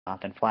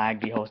Jonathan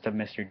Flagg, the host of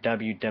Mr.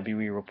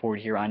 WWE Report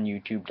here on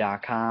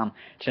YouTube.com.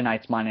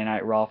 Tonight's Monday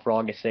Night Raw for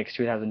August 6,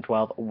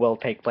 2012 will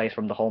take place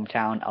from the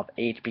hometown of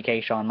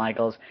HBK Shawn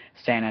Michaels,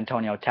 San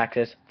Antonio,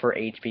 Texas, for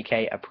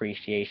HBK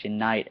Appreciation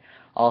Night.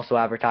 Also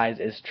advertised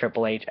is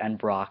Triple H and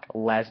Brock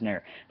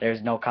Lesnar.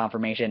 There's no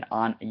confirmation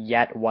on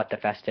yet what the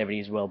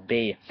festivities will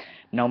be.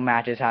 No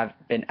matches have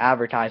been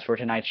advertised for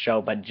tonight's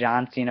show, but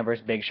John Cena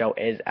vs. Big Show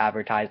is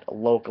advertised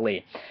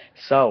locally.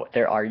 So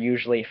there are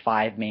usually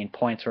 5 main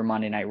points for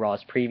Monday Night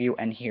Raw's preview,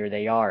 and here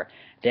they are.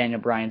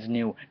 Daniel Bryan's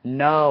new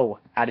no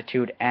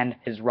attitude and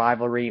his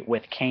rivalry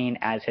with Kane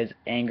as his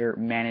anger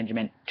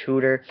management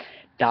tutor.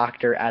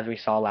 Doctor, as we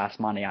saw last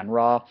Monday on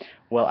Raw.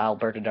 Will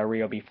Alberto Del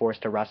Rio be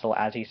forced to wrestle,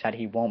 as he said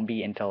he won't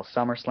be until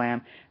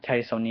SummerSlam?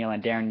 Titus O'Neil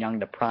and Darren Young,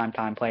 the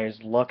primetime players,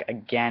 look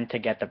again to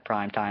get the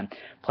primetime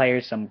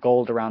players some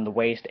gold around the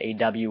waist.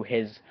 AW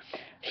his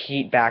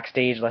heat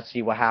backstage. Let's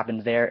see what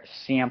happens there.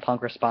 CM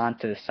Punk responds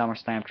to the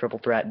SummerSlam triple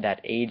threat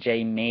that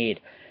AJ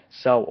made.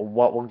 So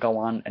what will go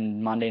on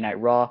in Monday Night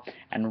Raw?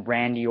 And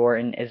Randy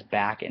Orton is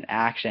back in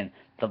action.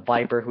 The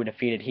Viper, who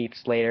defeated Heath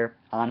Slater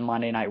on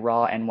Monday Night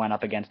Raw and went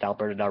up against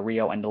Alberto Del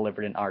Rio and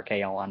delivered an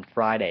RKO on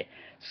Friday.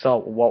 So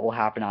what will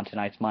happen on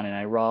tonight's Monday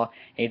Night Raw?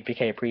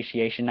 HBK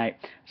Appreciation Night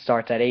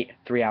starts at 8,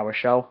 3-hour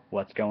show.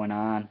 What's going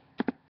on?